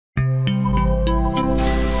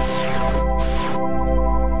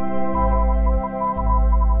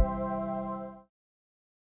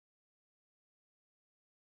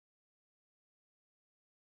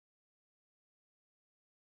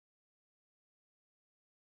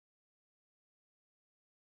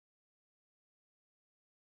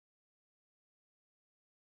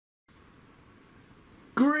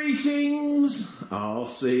Greetings,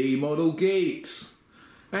 RC Model Geeks,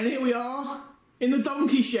 and here we are in the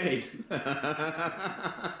donkey shed.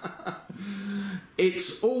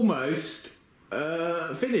 It's almost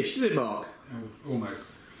finished, isn't it, Mark? Almost.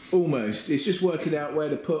 Almost. It's just working out where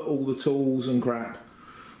to put all the tools and crap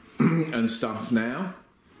and stuff now.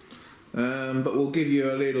 But we'll give you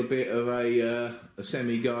a little bit of a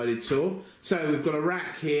semi-guided tour. So we've got a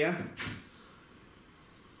rack here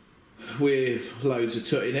with loads of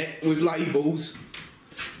tut in it, with labels.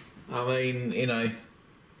 I mean, you know,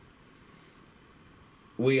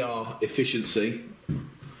 we are efficiency.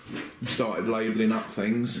 We started labelling up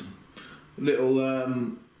things. Little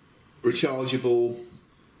rechargeable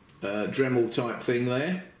Dremel type thing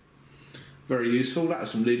there. Very useful. That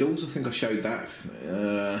was from Lidl's. I think I showed that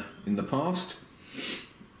in the past.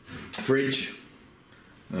 Fridge.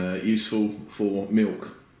 Useful for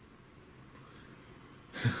milk.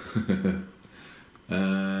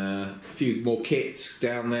 A few more kits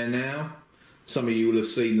down there now. Some of you will have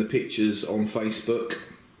seen the pictures on Facebook.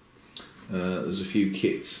 There's a few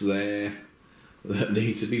kits there that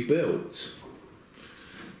need to be built.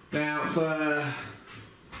 Now, for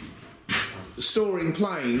storing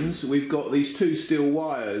planes, we've got these two steel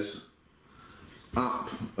wires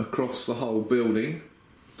up across the whole building.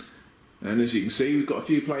 And as you can see, we've got a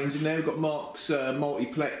few planes in there. We've got Mark's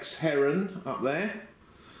multiplex Heron up there.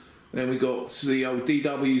 Then we've got the old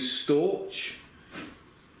DW Storch,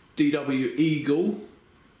 DW Eagle,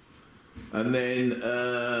 and then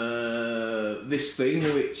this thing,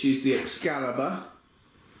 which is the Excalibur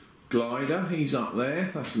glider. He's up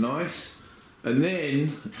there. That's nice. And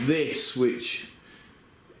then this, which,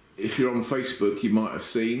 if you're on Facebook, you might have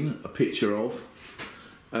seen a picture of.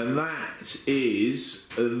 And that is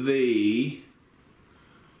the...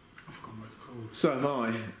 I forgot what it's called. So am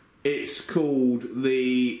I. It's called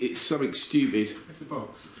the... It's something stupid. It's the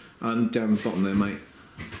box. And down the bottom there, mate.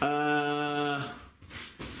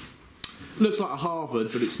 Looks like a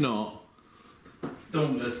Harvard, but it's not.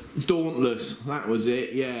 Dauntless. Dauntless, that was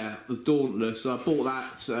it, yeah. The Dauntless. I bought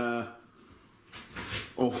that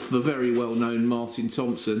off the very well-known Martin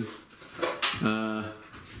Thompson. So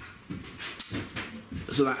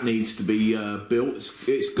that needs to be built.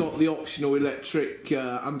 It's got the optional electric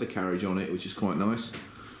undercarriage on it, which is quite nice.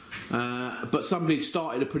 But somebody had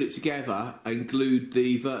started to put it together and glued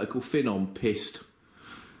the vertical fin on pissed.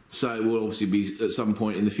 So we'll obviously be, at some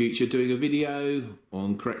point in the future, doing a video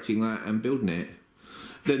on correcting that and building it.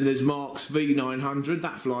 Then there's Mark's V900.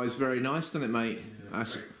 That flies very nice, doesn't it, mate? Yeah,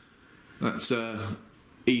 that's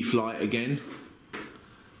E-Flight again.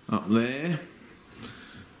 Up there.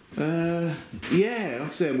 Yeah, like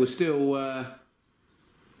I said, we're still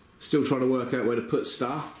trying to work out where to put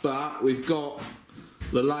stuff, but we've got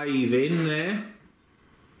the lathe in there,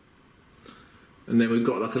 and then we've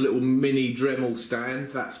got like a little mini Dremel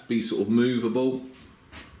stand that's be sort of movable.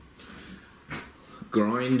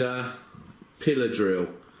 Grinder, pillar drill,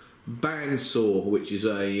 bandsaw, which is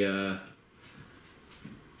a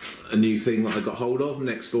new thing that I got hold of.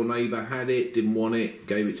 Next door neighbour had it, didn't want it,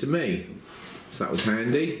 gave it to me. So that was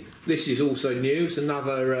handy. This is also new. It's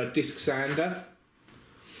another disc sander.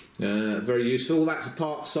 Very useful. That's a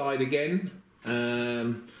park side again.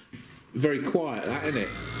 Very quiet, that, isn't it?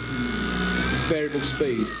 Variable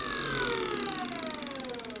speed.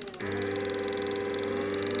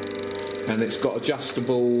 And it's got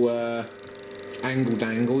adjustable angle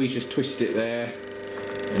dangle. You just twist it there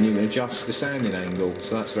and you can adjust the sanding angle.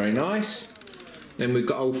 So that's very nice. Then we've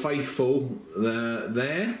got Old Faithful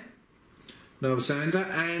there. Another sander,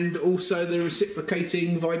 and also the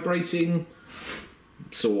reciprocating, vibrating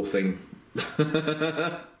saw thing.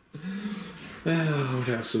 What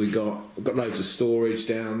else have we got? We've got loads of storage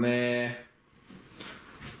down there.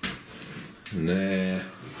 And there.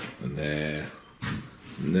 And there.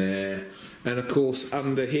 And there. And of course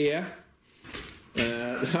under here.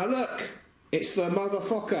 Oh look! It's the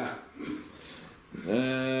motherfucker!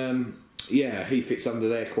 Yeah, he fits under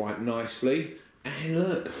there quite nicely. And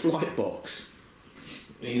look, a flight box.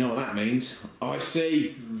 You know what that means. I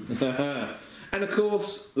see. And of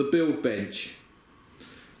course, the build bench.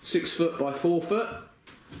 6 foot by 4 foot.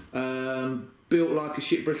 Built like a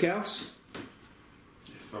shit brick house.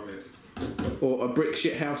 It's solid. Or a brick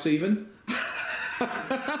shit house even.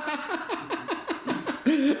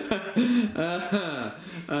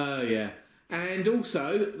 Yeah. And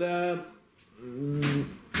also,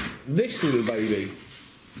 this little baby.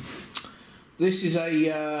 This is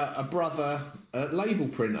a Brother label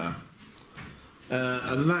printer,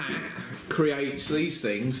 and that creates these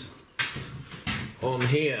things on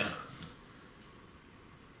here.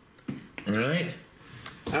 Right?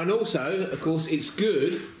 And also, of course, it's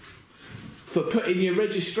good for putting your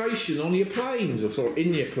registration on your planes, or sort of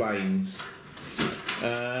in your planes.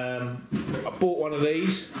 I bought one of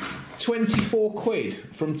these, 24 quid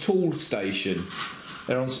from Tool Station.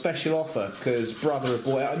 They're on special offer because brother had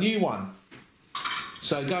bought out a new one.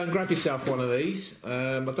 So go and grab yourself one of these.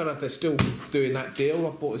 I don't know if they're still doing that deal. I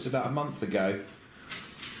bought this about a month ago.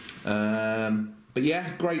 But yeah,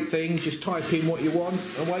 great thing. Just type in what you want,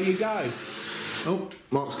 away you go. Oh,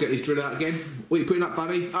 Mark's getting his drill out again. What are you putting up,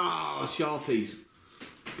 buddy? Ah, Sharpies.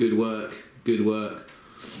 Good work, good work.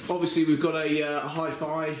 Obviously, we've got a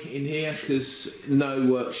hi-fi in here because no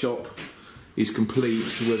workshop is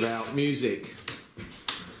complete without music.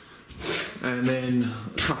 And then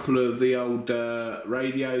a couple of the old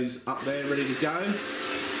radios up there ready to go.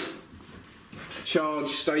 Charge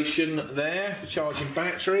station there for charging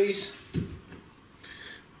batteries.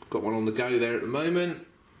 Got one on the go there at the moment.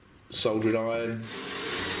 Soldering iron.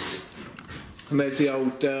 And there's the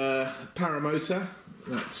old paramotor.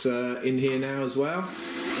 That's in here now as well.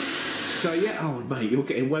 So yeah, oh mate, you're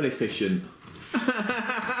getting well efficient. I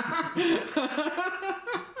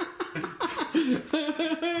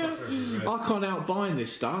can't help buying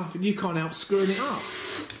this stuff, and you can't help screwing it up.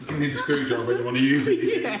 You need a screwdriver when you want to use it.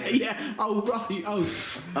 Yeah, yeah. Oh right.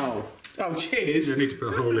 Oh, cheers. You need to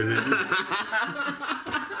put a hole in it.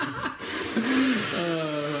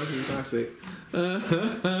 Classic.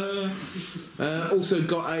 Also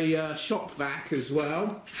got a shop vac as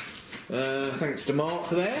well. Thanks to Mark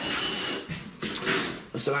there.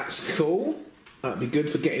 So that's cool. That'd be good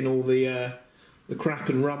for getting all the crap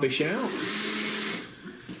and rubbish out.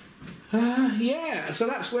 Yeah, so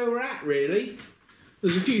that's where we're at really.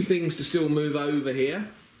 There's a few things to still move over here.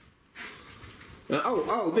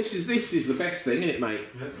 This is the best thing, isn't it, mate?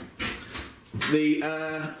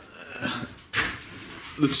 Yeah.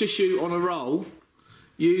 The tissue on a roll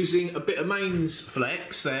using a bit of mains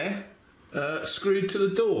flex there, screwed to the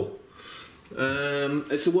door.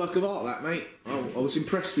 It's a work of art, that, mate. I was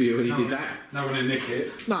impressed with you when you did that. No one will nick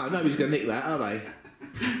it. No, nobody's going to nick that, are they?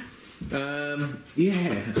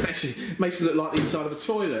 Yeah, actually, makes it look like the inside of a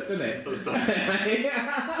toilet, doesn't it?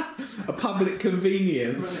 A public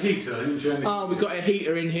convenience. Oh, we've got a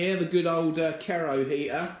heater in here, the good old Kero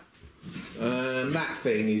heater. That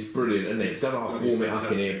thing is brilliant, isn't it? Don't have to warm it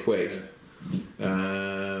up in here quick.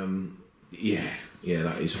 Yeah,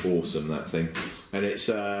 that is awesome, that thing. And it's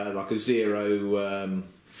like a zero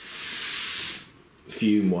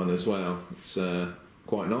fume one as well. It's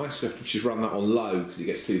quite nice. You have to just run that on low because it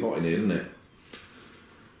gets too hot in here, doesn't it?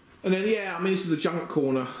 And then, yeah, I mean, this is the junk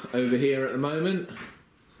corner over here at the moment.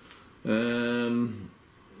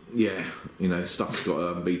 Yeah, you know, stuff's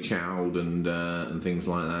got to be chowed and things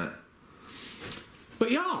like that.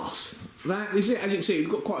 But yes, that is it. As you can see, we've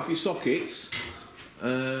got quite a few sockets.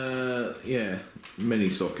 Yeah, many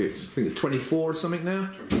sockets. I think it's 24 or something now.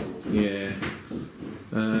 Yeah.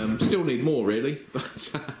 Still need more really,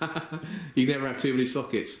 but you can never have too many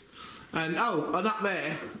sockets. And and up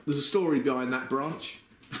there, there's a story behind that branch.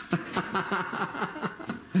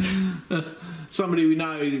 Somebody we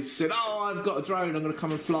know said, "Oh, I've got a drone. I'm going to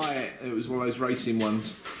come and fly it." It was one of those racing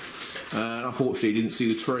ones. And unfortunately, he didn't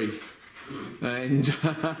see the tree. And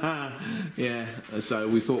yeah, so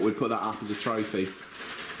we thought we'd put that up as a trophy.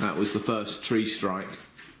 That was the first tree strike.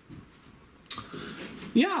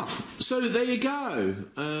 Yeah, so there you go.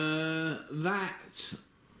 That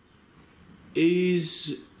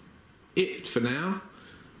is it for now.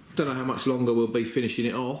 Don't know how much longer we'll be finishing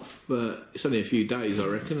it off, but it's only a few days, I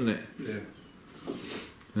reckon, isn't it? Yeah.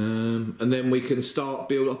 And then we can start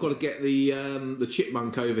build. I've got to get the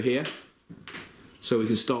chipmunk over here, so we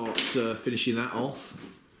can start finishing that off.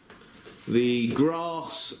 The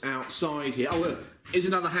grass outside here. Oh, here's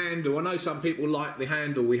another handle. I know some people like the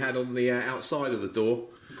handle we had on the outside of the door.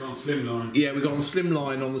 We've got on slimline. Yeah, we've got on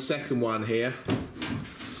slimline on the second one here.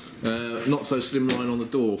 Not so slimline on the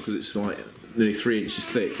door because it's like nearly 3 inches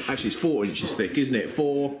thick. Actually, it's 4 inches thick, isn't it?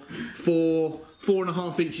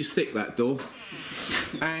 4.5 inches thick, that door.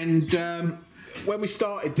 And when we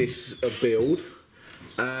started this build,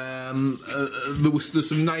 there's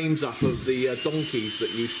some names up of the donkeys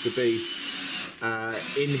that used to be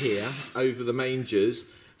in here over the mangers.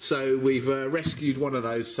 So we've rescued one of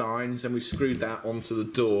those signs and we've screwed that onto the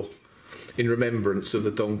door in remembrance of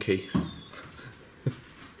the donkey.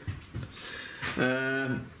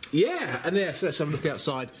 Yeah, and there, so let's have a look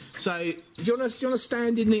outside. So, do you want to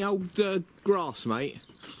stand in the old grass, mate?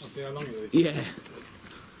 I'll see how long it is. Yeah.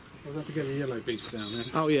 I'll have to get the yellow beets down there.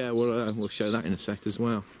 Oh yeah, we'll show that in a sec as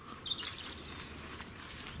well.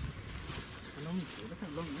 How long is it? Look how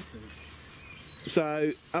long this is.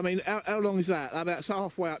 So, I mean, how long is that? About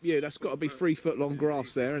halfway up you. That's got to be 3 foot long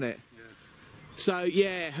grass there, isn't it? Yeah. So,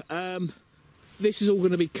 yeah, this is all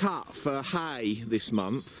going to be cut for hay this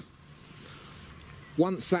month.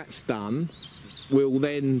 Once that's done, we'll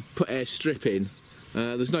then put air strip in.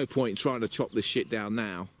 There's no point in trying to chop this shit down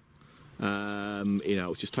now. You know,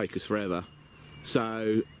 it'll just take us forever.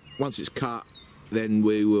 So, once it's cut, then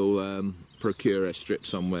we will procure a strip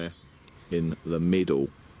somewhere in the middle.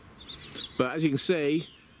 But as you can see,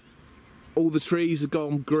 all the trees have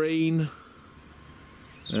gone green.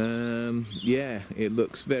 Yeah, it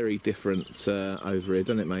looks very different over here,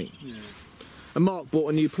 doesn't it, mate? Yeah. And Mark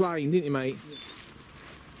bought a new plane, didn't you, mate? Yeah.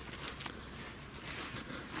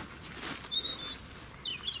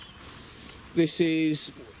 This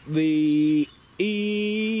is the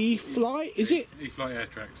E-Flight, is it? E-Flight air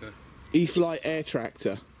tractor. E-Flight air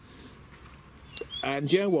tractor.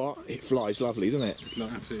 And you know what? It flies lovely, doesn't it? It's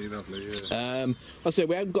absolutely lovely, yeah. Like I said,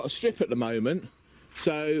 we haven't got a strip at the moment,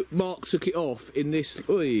 so Mark took it off in this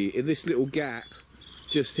little gap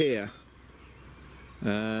just here.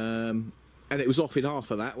 And it was off in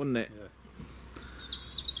half of that, wasn't it? Yeah.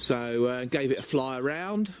 So gave it a fly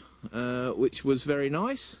around, which was very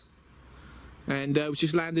nice. And we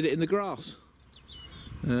just landed it in the grass.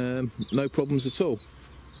 No problems at all.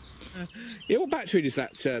 Yeah, what battery does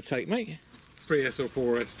that take, mate? 3S or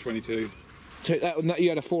 4S 22. You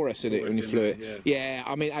had a 4S in it when you flew it. Yeah. Yeah,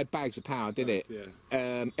 I mean, it had bags of power, didn't it?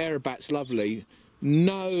 Yeah. Aerobat's lovely.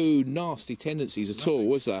 No nasty tendencies at all,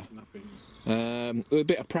 was there? Nothing. With a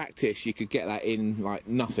bit of practice, you could get that in like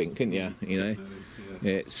nothing, couldn't you? You know,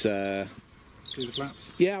 yeah. It's. See the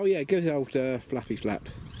flaps? Yeah, oh yeah, go the old flappy flap.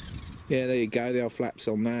 Yeah, there you go, the old flaps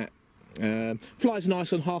on that. Flies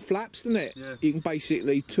nice on half flaps, doesn't it? Yeah. You can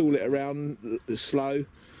basically tool it around slow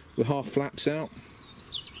with half flaps out.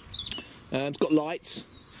 It's got lights,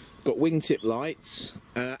 got wingtip lights,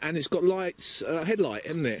 and it's got lights, headlight,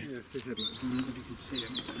 hasn't it? Yeah, big headlights. I don't know if you can see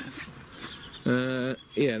them.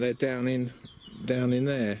 Yeah, they're down in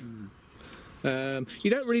there. You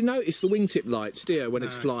don't really notice the wingtip lights, do you, when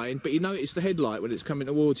it's flying, but you notice the headlight when it's coming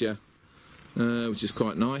towards you, which is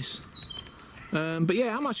quite nice. But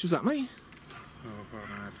yeah, how much was that, mate? Oh, well,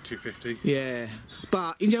 $250. Yeah,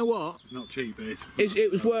 but you know what? It's not cheap, but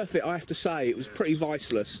it was worth it, I have to say. It was pretty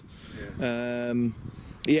viceless. Yeah.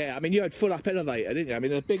 Yeah, I mean, you had full up elevator, didn't you? I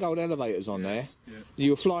mean, there's big old elevators on there. Yeah.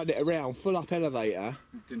 You were flying it around, full up elevator.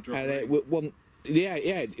 Didn't drop and away. it wasn't,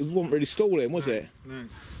 it wasn't really stalling, was it?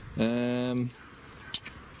 No.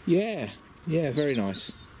 Yeah, very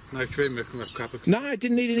nice. No trim from a couple of... No, it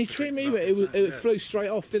didn't need any trim either. It flew straight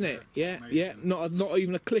off, didn't it? Yeah, Amazing. yeah. Not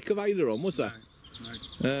even a click of aileron, was there?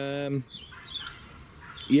 No.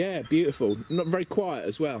 Yeah, beautiful. Not very quiet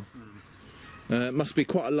as well. Must be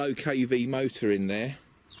quite a low kV motor in there.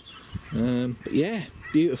 But yeah,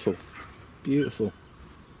 beautiful, beautiful.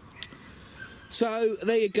 So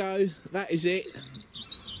there you go. That is it.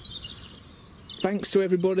 Thanks to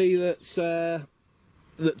everybody that's that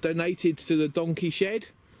donated to the donkey shed.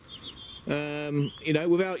 You know,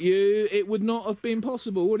 without you, it would not have been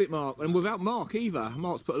possible, would it, Mark? And without Mark either.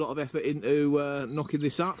 Mark's put a lot of effort into knocking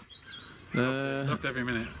this up. Loved every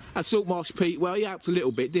minute. At Saltmarsh Pete, well, he helped a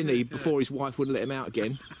little bit, didn't he, before his wife wouldn't let him out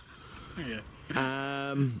again.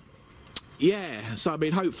 Yeah. Yeah, so I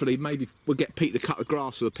mean, hopefully, maybe we'll get Pete to cut the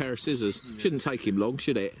grass with a pair of scissors. Yeah. Shouldn't take him long,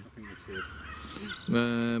 should it? I think it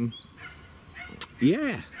should.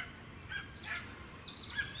 Yeah.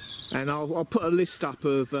 And I'll put a list up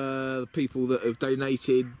of people that have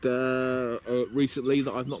donated recently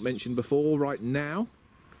that I've not mentioned before right now.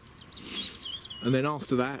 And then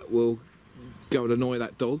after that, we'll go and annoy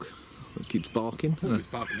that dog that keeps barking. It's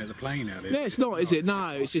barking at the plane out here. No, it's not, is it? No,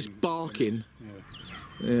 it's just barking. Yeah.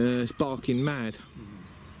 It's barking mad.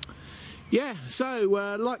 Yeah, so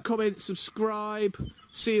like, comment, subscribe.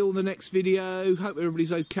 See you on the next video. Hope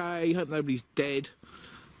everybody's okay. Hope nobody's dead.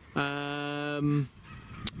 Yeah,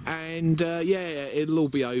 it'll all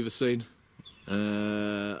be over soon.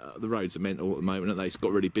 The roads are mental at the moment, aren't they? It's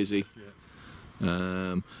got really busy.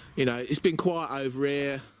 Yeah. You know, it's been quiet over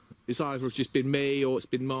here. It's either just been me or it's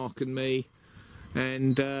been Mark and me.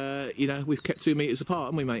 And, you know, we've kept 2 metres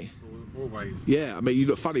apart, haven't we, mate? Always. Yeah, I mean, you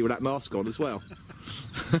look funny with that mask on as well.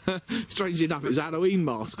 Strangely enough, it's a Halloween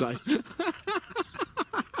mask, though.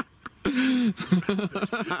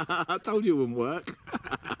 I told you it wouldn't work.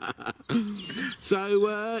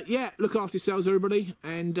 So, yeah, look after yourselves, everybody,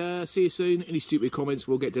 and see you soon. Any stupid comments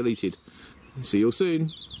will get deleted. See you all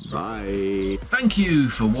soon. Bye. Thank you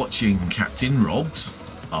for watching Captain Rob's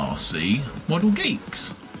RC Model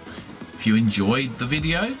Geeks. If you enjoyed the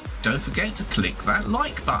video, don't forget to click that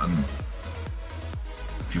like button.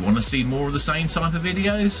 If you want to see more of the same type of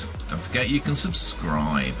videos, don't forget you can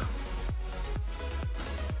subscribe.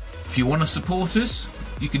 If you want to support us,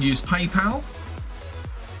 you can use PayPal,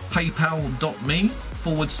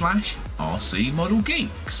 paypal.me/RC Model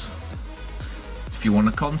Geeks. If you want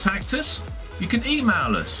to contact us, you can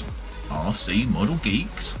email us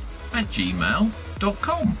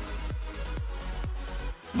rcmodelgeeks@gmail.com.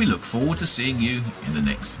 We look forward to seeing you in the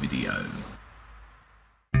next video.